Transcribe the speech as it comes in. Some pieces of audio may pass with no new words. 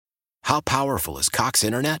How powerful is Cox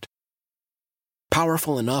Internet?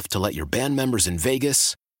 Powerful enough to let your band members in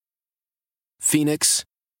Vegas, Phoenix,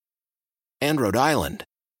 and Rhode Island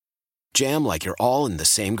jam like you're all in the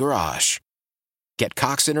same garage. Get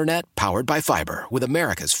Cox Internet powered by fiber with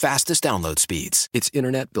America's fastest download speeds. It's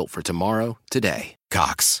internet built for tomorrow, today.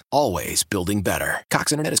 Cox, always building better.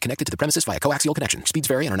 Cox Internet is connected to the premises via coaxial connection. Speeds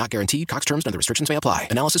vary and are not guaranteed. Cox terms and other restrictions may apply.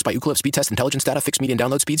 Analysis by Ookla Speed Test Intelligence Data. Fixed median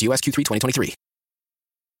download speeds. US Q3 2023.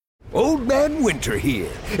 Old Man Winter here.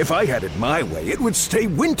 If I had it my way, it would stay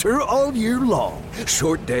winter all year long.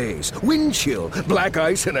 Short days, wind chill, black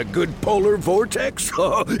ice, and a good polar vortex.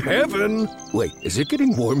 Oh, heaven! Wait, is it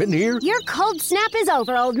getting warm in here? Your cold snap is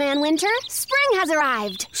over, Old Man Winter. Spring has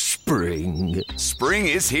arrived. Spring. Spring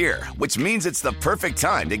is here, which means it's the perfect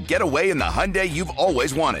time to get away in the Hyundai you've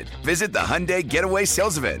always wanted. Visit the Hyundai Getaway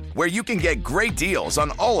Sales Event, where you can get great deals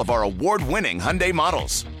on all of our award-winning Hyundai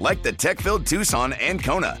models, like the tech-filled Tucson and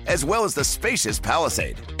Kona, as well as the spacious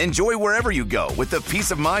Palisade. Enjoy wherever you go with the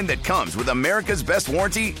peace of mind that comes with America's best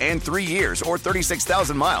warranty and 3 years or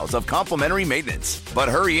 36,000 miles of complimentary maintenance. But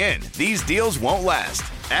hurry in, these deals won't last.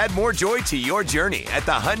 Add more joy to your journey at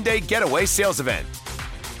the Hyundai Getaway Sales Event.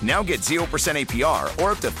 Now get 0% APR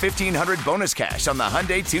or up to $1,500 bonus cash on the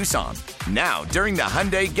Hyundai Tucson. Now, during the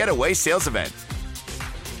Hyundai Getaway Sales Event.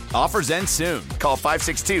 Offers end soon. Call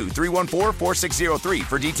 562-314-4603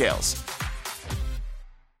 for details.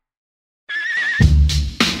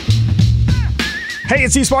 Hey,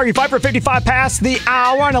 it's Steve Sparky, 5 for 55 past the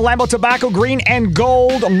hour on a Lambeau Tobacco Green and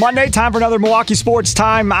Gold Monday. Time for another Milwaukee Sports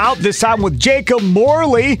Time Out, this time with Jacob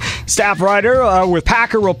Morley, staff writer with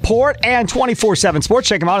Packer Report and 24/7 Sports.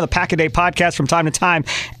 Check him out on the Pack a Day podcast from time to time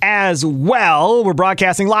as well. We're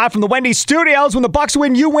broadcasting live from the Wendy's studios. When the Bucks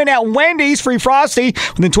win, you win at Wendy's. Free Frosty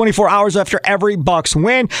within 24 hours after every Bucks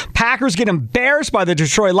win. Packers get embarrassed by the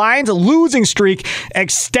Detroit Lions. A losing streak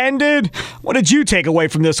extended. What did you take away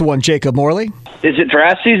from this one, Jacob Morley? Is it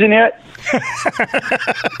draft season yet?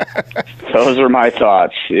 Those are my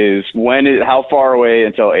thoughts. How far away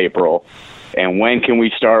until April? And when can we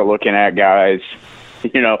start looking at guys,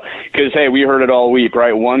 because, hey, we heard it all week,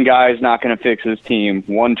 right? One guy's not going to fix this team.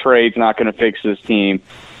 One trade's not going to fix this team.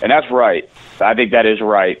 And that's right. I think that is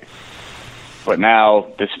right. But now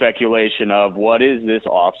the speculation of what is this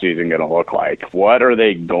offseason going to look like? What are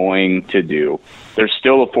they going to do? There's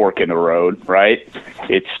still a fork in the road, right?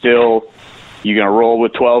 It's still... You going to roll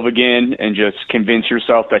with 12 again and just convince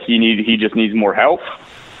yourself that he just needs more help?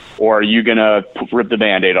 Or are you going to rip the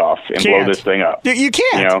Band-Aid off and blow this thing up? You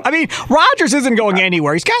can't. I mean, Rodgers isn't going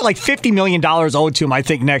anywhere. He's got like $50 million owed to him, I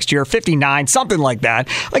think, next year. 59, something like that.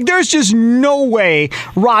 Like, there's just no way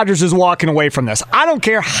Rodgers is walking away from this. I don't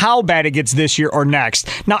care how bad it gets this year or next.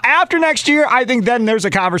 Now, after next year, I think then there's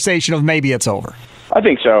a conversation of maybe it's over. I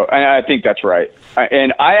think so. And I think that's right.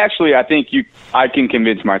 And I think I can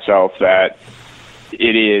convince myself that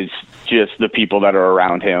it is just the people that are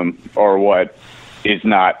around him or what is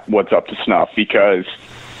not what's up to snuff, because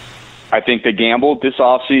I think they gambled this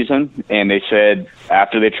offseason and they said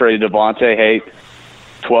after they traded Devontae, hey,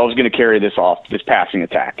 12's going to carry this passing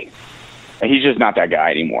attack. And he's just not that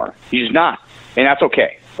guy anymore. He's not. And that's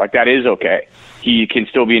okay. Like, that is okay. He can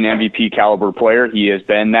still be an MVP caliber player. He has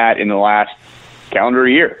been that in the last calendar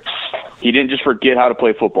year. He didn't just forget how to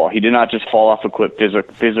play football. He did not just fall off a cliff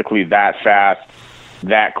physically that fast,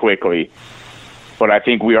 that quickly. But I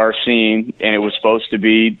think we are seeing, and it was supposed to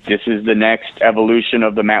be, this is the next evolution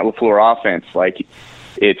of the Matt LaFleur offense. Like,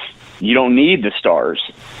 you don't need the stars.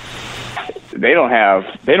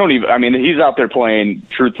 He's out there playing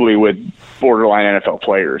truthfully with borderline NFL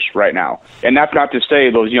players right now. And that's not to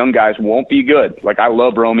say those young guys won't be good. Like, I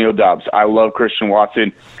love Romeo Doubs. I love Christian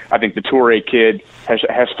Watson. I think the Toure kid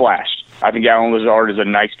has flashed. I think Allen Lazard is a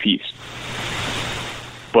nice piece.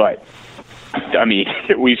 But, I mean,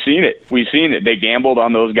 we've seen it. They gambled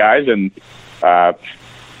on those guys, and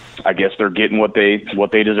I guess they're getting what they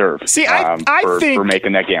deserve. See, I think for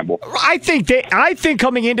making that gamble. I think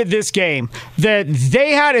coming into this game that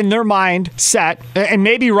they had in their mind set, and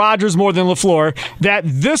maybe Rodgers more than LaFleur, that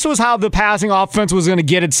this was how the passing offense was going to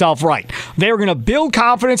get itself right. They were going to build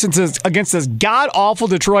confidence against this god-awful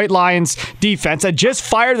Detroit Lions defense that just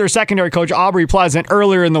fired their secondary coach, Aubrey Pleasant,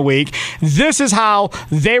 earlier in the week. This is how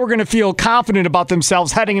they were going to feel confident about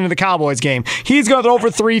themselves heading into the Cowboys game. He's going to throw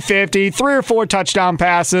over 350, 3 or 4 touchdown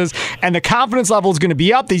passes, and the confidence level is going to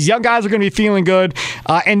be up. These young guys are going to be feeling good,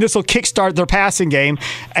 and this will kickstart their passing game.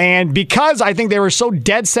 And because I think they were so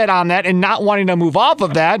dead set on that and not wanting to move off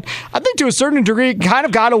of that, I think to a certain degree kind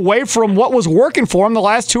of got away from what was working for them the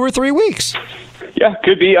last 2 or 3 weeks. Yeah,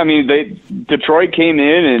 could be. I mean, Detroit came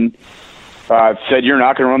in and said you're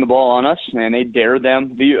not going to run the ball on us, and they dared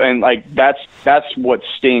them. And like that's what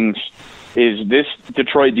stings. Is this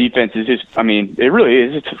Detroit defense is just, I mean, it really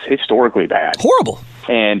is. It's historically bad. Horrible.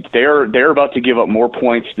 And they're about to give up more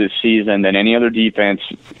points this season than any other defense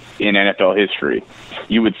in NFL history.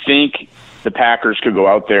 You would think the Packers could go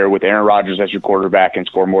out there with Aaron Rodgers as your quarterback and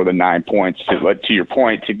score more than 9 points, to your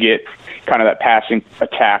point, to get kind of that passing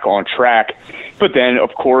attack on track. But then,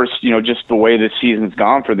 of course, just the way this season's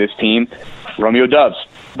gone for this team, Romeo Doubs,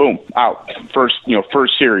 boom, out. First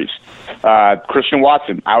series. Christian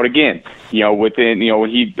Watson out again. When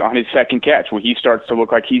he on his second catch, when he starts to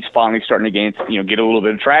look like he's finally starting to gain, get a little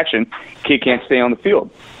bit of traction, kid can't stay on the field.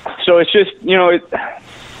 So it's just,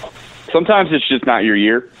 sometimes it's just not your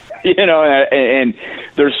year, and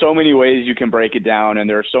there's so many ways you can break it down, and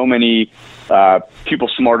there are so many people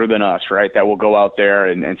smarter than us, right, that will go out there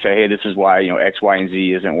and say, hey, this is why, X, Y, and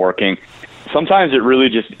Z isn't working. Sometimes it really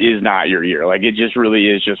just is not your year. Like, it just really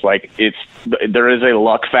is just like there is a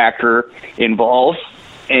luck factor involved,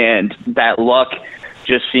 and that luck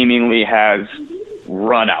just seemingly has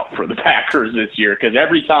run out for the Packers this year, because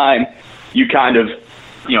every time you kind of,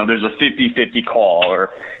 there's a 50-50 call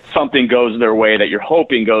or something goes their way that you're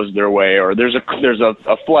hoping goes their way, or there's a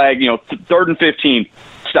flag, 3rd and 15,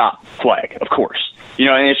 stop flag, of course.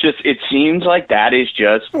 And it seems like that is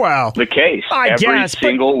just the case every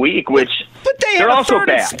single week, which but they're also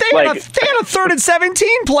bad. They had a 3rd and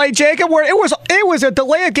 17 play, Jacob, where it was a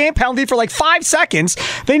delay of game penalty for like 5 seconds.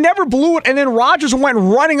 They never blew it, and then Rodgers went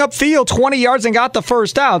running upfield 20 yards and got the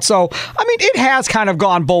first down. So, I mean, it has kind of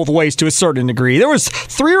gone both ways to a certain degree. There was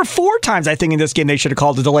 3 or 4 times, I think, in this game they should have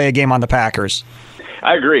called a delay of game on the Packers.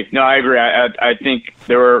 I agree. No, I agree. I think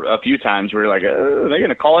there were a few times where you're like, are they going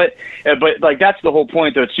to call it? But like, that's the whole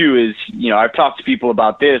point, though, too, is, I've talked to people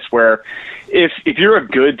about this, where if you're a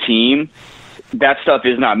good team, that stuff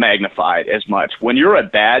is not magnified as much. When you're a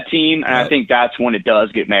bad team, and I think that's when it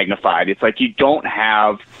does get magnified. It's like you don't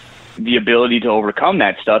have the ability to overcome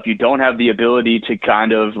that stuff. You don't have the ability to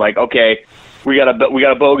kind of like, okay, we got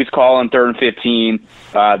a bogus call on 3rd and 15.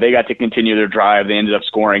 They got to continue their drive. They ended up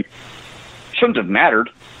scoring. Shouldn't have mattered,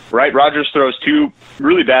 right? Rodgers throws 2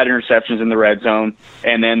 really bad interceptions in the red zone,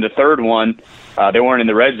 and then the third one, they weren't in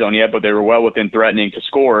the red zone yet, but they were well within threatening to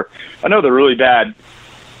score. Another really bad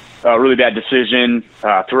decision,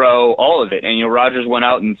 throw, all of it. And Rodgers went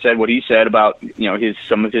out and said what he said about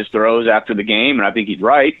some of his throws after the game, and I think he's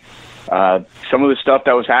right. Some of the stuff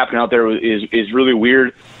that was happening out there is really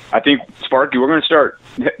weird. I think, Sparky, we're going to start.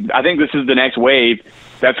 I think this is the next wave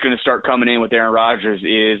that's going to start coming in with Aaron Rodgers.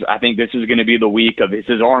 I think this is going to be the week of is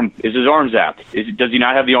his arm zapped? Does he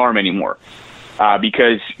not have the arm anymore?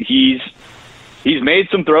 Because he's made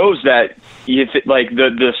some throws that like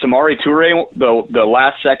the Samori Toure, the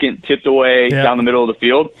last second tipped away down the middle of the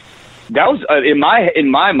field. That was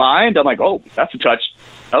in my mind. I'm like, oh, that's a touch.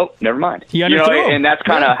 Oh, never mind. And that's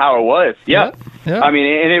kind of how it was. Yeah. I mean,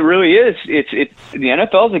 and it really is. It's the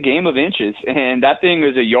NFL is a game of inches, and that thing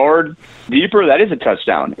is a yard deeper. That is a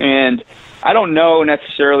touchdown. And I don't know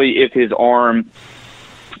necessarily if his arm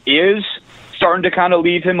is starting to kind of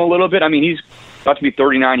leave him a little bit. I mean, he's about to be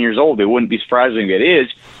 39 years old. It wouldn't be surprising if it is.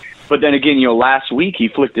 But then again, last week he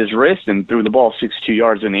flicked his wrist and threw the ball 62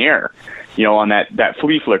 yards in the air. On that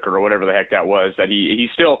flea flicker or whatever the heck that was, that he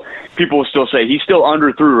still, people will still say he still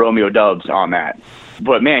underthrew Romeo Doubs on that.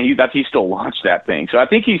 But man, he still launched that thing. So I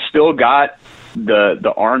think he's still got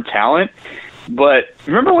the arm talent. But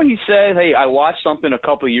remember when he said, hey, I watched something a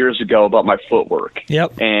couple of years ago about my footwork.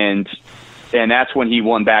 Yep. And that's when he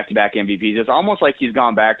won back-to-back MVPs. It's almost like he's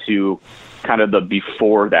gone back to kind of the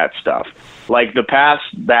before that stuff. Like the pass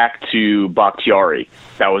back to Bakhtiari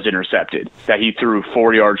that was intercepted, that he threw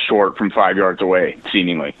 4 yards short from 5 yards away,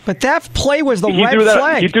 seemingly. But that play was the red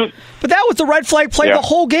flag. But that was the red flag play the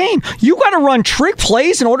whole game. You got to run trick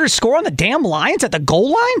plays in order to score on the damn Lions at the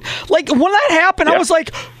goal line? Like, when that happened, I was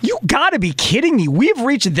like, you got to be kidding me. We've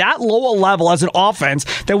reached that low a level as an offense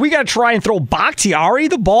that we got to try and throw Bakhtiari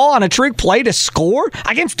the ball on a trick play to score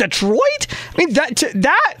against Detroit? I mean,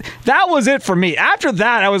 that was it for me. After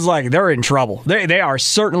that, I was like, they're in trouble. They are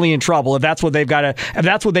certainly in trouble if that's what they've got to, if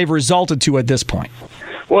that's what they've resulted to at this point.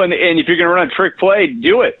 Well, and if you're going to run a trick play,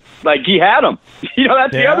 do it. Like, he had him.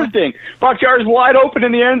 That's the other thing. Bakhtiari's wide open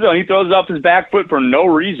in the end zone. He throws it off his back foot for no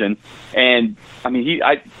reason. And, I mean,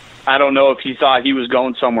 I don't know if he thought he was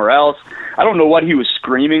going somewhere else. I don't know what he was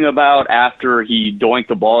screaming about after he doinked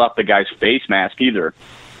the ball off the guy's face mask either.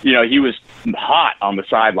 He was hot on the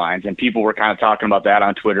sidelines, and people were kind of talking about that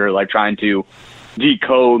on Twitter, like trying to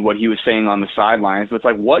decode what he was saying on the sidelines. But it's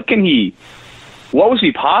like, what can he what was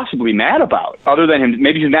he possibly mad about other than him?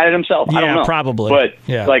 Maybe he's mad at himself. I don't know. Probably. But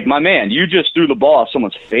yeah. like, my man, you just threw the ball off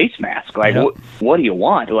someone's face mask. Like, what do you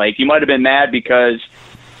want? Like, you might have been mad because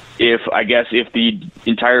if the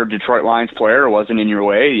entire Detroit Lions player wasn't in your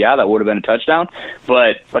way, yeah, that would have been a touchdown.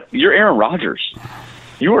 But you're Aaron Rodgers.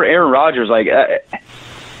 You were Aaron Rodgers. Like,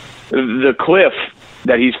 the cliff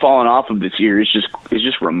that he's fallen off of this year is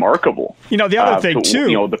just remarkable. The other thing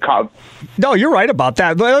too. No, you're right about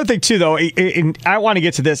that. The other thing too, though, I want to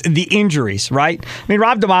get to this: the injuries. Right? I mean,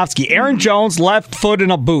 Rob Domofsky, Aaron Jones, left foot in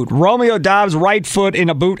a boot. Romeo Doubs, right foot in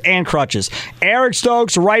a boot and crutches. Eric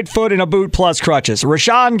Stokes, right foot in a boot plus crutches.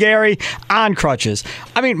 Rashawn Gary on crutches.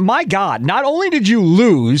 I mean, my God! Not only did you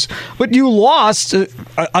lose, but you lost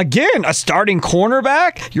again a starting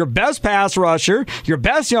cornerback, your best pass rusher, your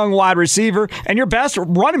best young wide receiver, and your best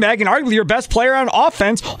running back, and arguably your best player on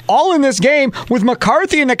offense, all in this game with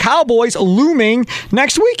McCarthy and the Cowboys looming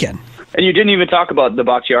next weekend. And you didn't even talk about the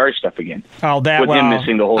Bakhtiari stuff again. Oh, him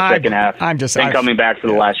missing the whole second half. And coming back for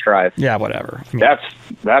the last drive. Yeah, whatever. I mean,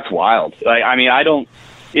 that's wild. I don't.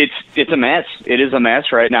 It's a mess. It is a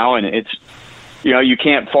mess right now, and it's you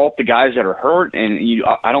can't fault the guys that are hurt, and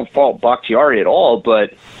I don't fault Bakhtiari at all.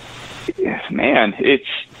 But man, it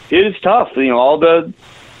is tough.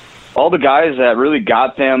 All the guys that really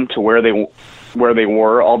got them to where they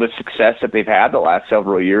were, all the success that they've had the last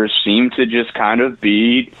several years, seem to just kind of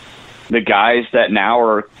be the guys that now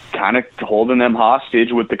are kind of holding them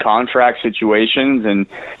hostage with the contract situations and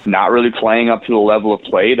not really playing up to the level of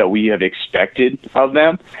play that we have expected of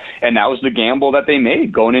them. And that was the gamble that they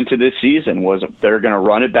made going into this season, was they're going to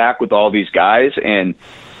run it back with all these guys. And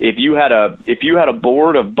if you had a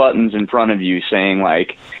board of buttons in front of you saying,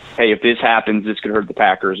 like, hey, if this happens, this could hurt the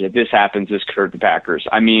Packers. If this happens, this could hurt the Packers.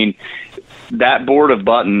 I mean, that board of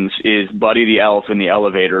buttons is Buddy the Elf in the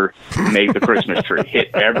elevator, make the Christmas tree.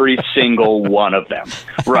 Hit every single one of them,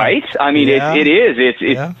 right? I mean, it is.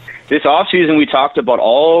 It's this offseason we talked about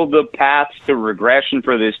all the paths to regression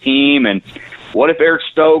for this team, and what if Eric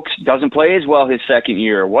Stokes doesn't play as well his second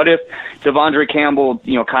year? What if Devondre Campbell,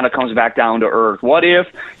 kind of comes back down to earth? What if,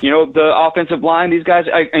 the offensive line, these guys,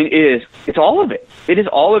 it's all of it. It is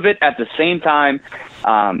all of it at the same time.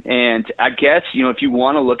 And I guess, if you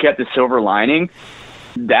want to look at the silver lining,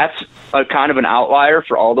 that's a kind of an outlier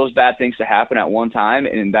for all those bad things to happen at one time,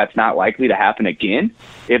 and that's not likely to happen again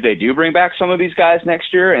if they do bring back some of these guys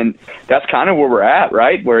next year. And that's kind of where we're at,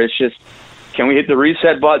 right? Where it's just, can we hit the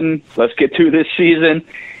reset button? Let's get to this season.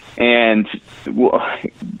 And the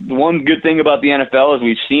one good thing about the NFL is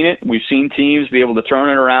we've seen it. We've seen teams be able to turn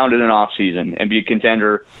it around in an off season and be a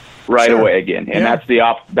contender right away again. And that's the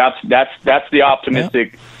the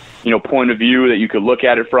optimistic, point of view that you could look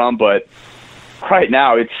at it from. But right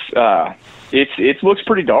now, it looks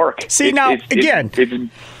pretty dark. See,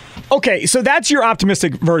 okay, so that's your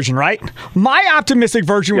optimistic version, right? My optimistic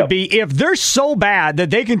version would be if they're so bad that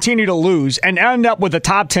they continue to lose and end up with a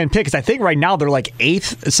top 10 pick, because I think right now they're like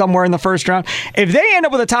 8th somewhere in the first round. If they end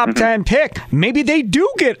up with a top 10 pick, maybe they do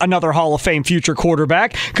get another Hall of Fame future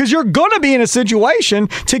quarterback, because you're going to be in a situation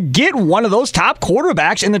to get one of those top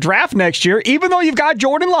quarterbacks in the draft next year. Even though you've got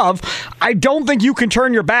Jordan Love, I don't think you can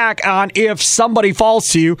turn your back on if somebody falls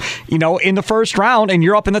to you, in the first round and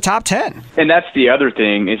you're up in the top 10. And that's the other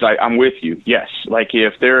thing is I'm with you. Yes. Like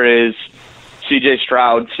if there is CJ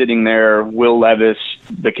Stroud sitting there, Will Levis,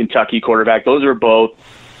 the Kentucky quarterback, those are both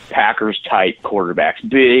Packers type quarterbacks,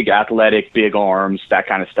 big, athletic, big arms, that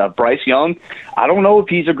kind of stuff. Bryce Young, I don't know if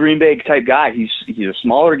he's a Green Bay type guy. He's a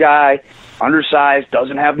smaller guy, undersized,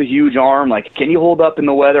 doesn't have the huge arm. Like, can he hold up in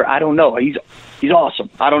the weather? I don't know. He's awesome.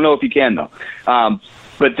 I don't know if he can though.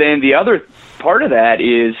 But then the other part of that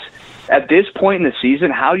is, at this point in the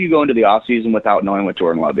season, how do you go into the offseason without knowing what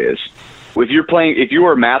Jordan Love is? If you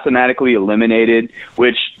are mathematically eliminated,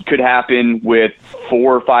 which could happen with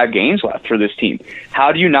 4 or 5 games left for this team,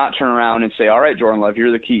 how do you not turn around and say, all right, Jordan Love, here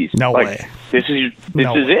are the keys? No way. This is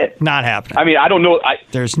it. Not happening. I mean, I don't know.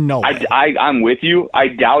 There's no way. I'm with you. I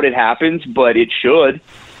doubt it happens, but it should.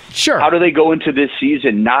 Sure. How do they go into this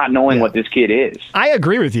season not knowing what this kid is? I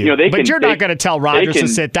agree with you. But you're not going to tell Rodgers to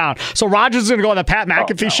sit down. So Rodgers is going to go on the Pat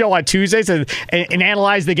McAfee show on Tuesdays and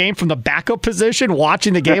analyze the game from the backup position,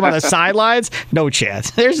 watching the game on the sidelines? No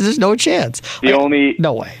chance. There's no chance. No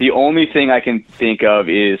way. The only thing I can think of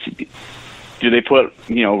is, do they put,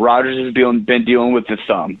 Rodgers has been dealing with the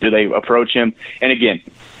thumb. Do they approach him? And again,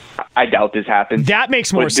 I doubt this happens. That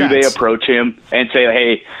makes more sense. Do they approach him and say,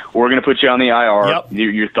 hey, we're going to put you on the IR.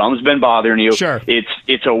 Yep. Your thumb's been bothering you. Sure.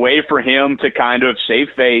 It's a way for him to kind of save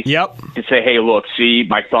face. Yep. And say, hey, look, see,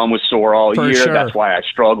 my thumb was sore all year. Sure. That's why I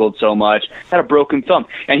struggled so much. Had a broken thumb.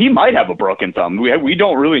 And he might have a broken thumb. We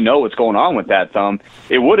don't really know what's going on with that thumb.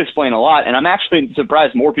 It would explain a lot. And I'm actually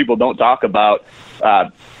surprised more people don't talk about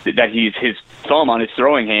that his thumb on his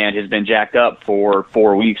throwing hand has been jacked up for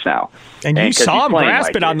 4 weeks now. And you saw him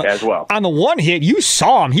grasp it on the one hit. You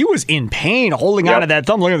saw him. He was in pain holding on to that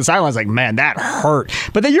thumb, looking at the sidelines like, man, that hurt.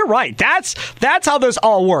 But then you're right. That's how this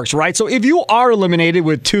all works, right? So if you are eliminated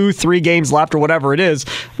with 2-3 games left or whatever it is,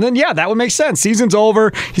 then yeah, that would make sense. Season's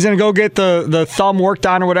over. He's going to go get the thumb worked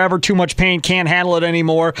on or whatever. Too much pain. Can't handle it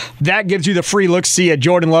anymore. That gives you the free look-see at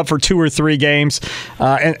Jordan Love for 2 or 3 games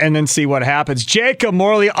and then see what happens. Jacob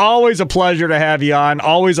Morley, always a pleasure to have you on.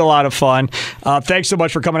 Always a lot of fun. Thanks so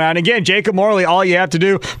much for coming on. Again, Jacob Morley, all you have to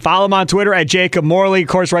do, follow him on Twitter at Jacob Morley. Of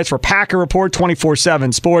course, writes for Packer Report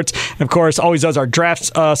 24/7 Sports. And of course, always does our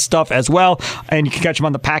draft stuff as well. And you can catch him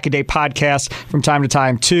on the Pack a Day podcast from time to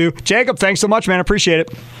time, too. Jacob, thanks so much, man. I appreciate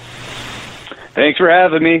it. Thanks for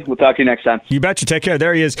having me. We'll talk to you next time. You betcha. Take care.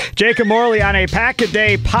 There he is. Jacob Morley on a Pack a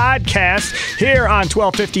Day podcast here on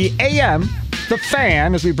 1250 AM. The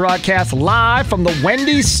Fan, as we broadcast live from the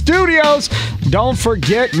Wendy's studios. Don't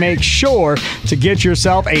forget, make sure to get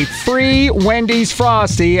yourself a free Wendy's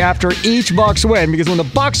Frosty after each Bucks win, because when the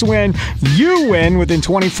Bucks win, you win within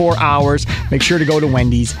 24 hours. Make sure to go to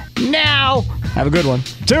Wendy's now. Have a good one.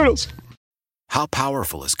 Toodles. How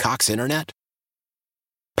powerful is Cox Internet?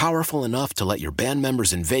 Powerful enough to let your band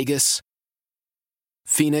members in Vegas,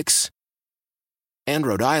 Phoenix, and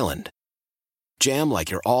Rhode Island jam like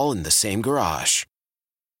you're all in the same garage.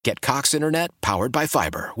 Get Cox Internet powered by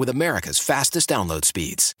fiber with America's fastest download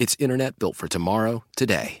speeds. It's internet built for tomorrow,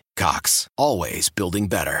 today. Cox, always building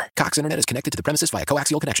better. Cox Internet is connected to the premises via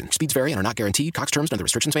coaxial connection. Speeds vary and are not guaranteed. Cox terms and other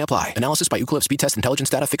restrictions may apply. Analysis by Ookla of Speed Test Intelligence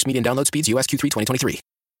Data. Fixed median download speeds. US Q3 2023.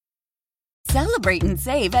 Celebrate and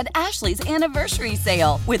save at Ashley's Anniversary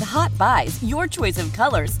Sale. With Hot Buys, your choice of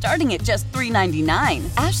colors starting at just $3.99.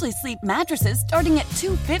 Ashley Sleep mattresses starting at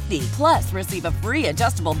 $2.50. Plus, receive a free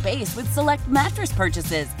adjustable base with select mattress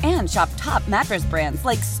purchases. And shop top mattress brands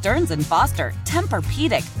like Stearns & Foster,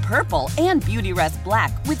 Tempur-Pedic, Purple, and Beautyrest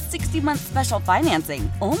Black with 60-month special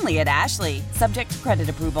financing. Only at Ashley. Subject to credit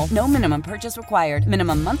approval. No minimum purchase required.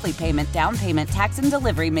 Minimum monthly payment, down payment, tax, and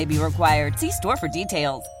delivery may be required. See store for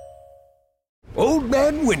details. Old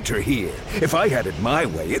Man Winter here. If I had it my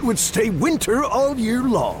way, it would stay winter all year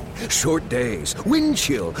long. Short days, wind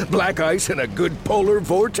chill, black ice, and a good polar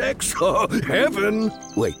vortex. Oh, heaven.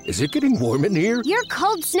 Wait, is it getting warm in here? Your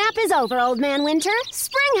cold snap is over, Old Man Winter.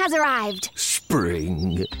 Spring has arrived.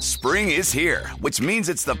 Spring. Spring is here, which means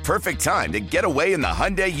it's the perfect time to get away in the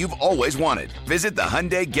Hyundai you've always wanted. Visit the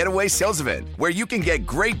Hyundai Getaway Sales Event, where you can get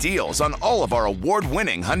great deals on all of our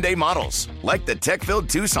award-winning Hyundai models, like the tech-filled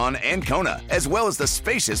Tucson and Kona, as well as the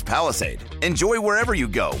spacious Palisade. Enjoy wherever you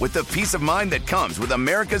go with the peace of mind that comes with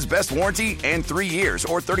America's best warranty and 3 years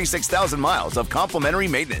or 36,000 miles of complimentary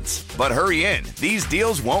maintenance. But hurry in, these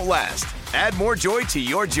deals won't last. Add more joy to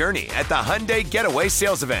your journey at the Hyundai Getaway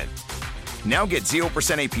Sales Event. Now get 0%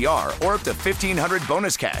 APR or up to $1,500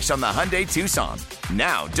 bonus cash on the Hyundai Tucson.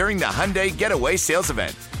 Now, during the Hyundai Getaway Sales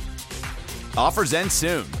Event. Offers end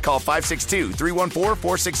soon. Call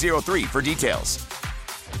 562-314-4603 for details.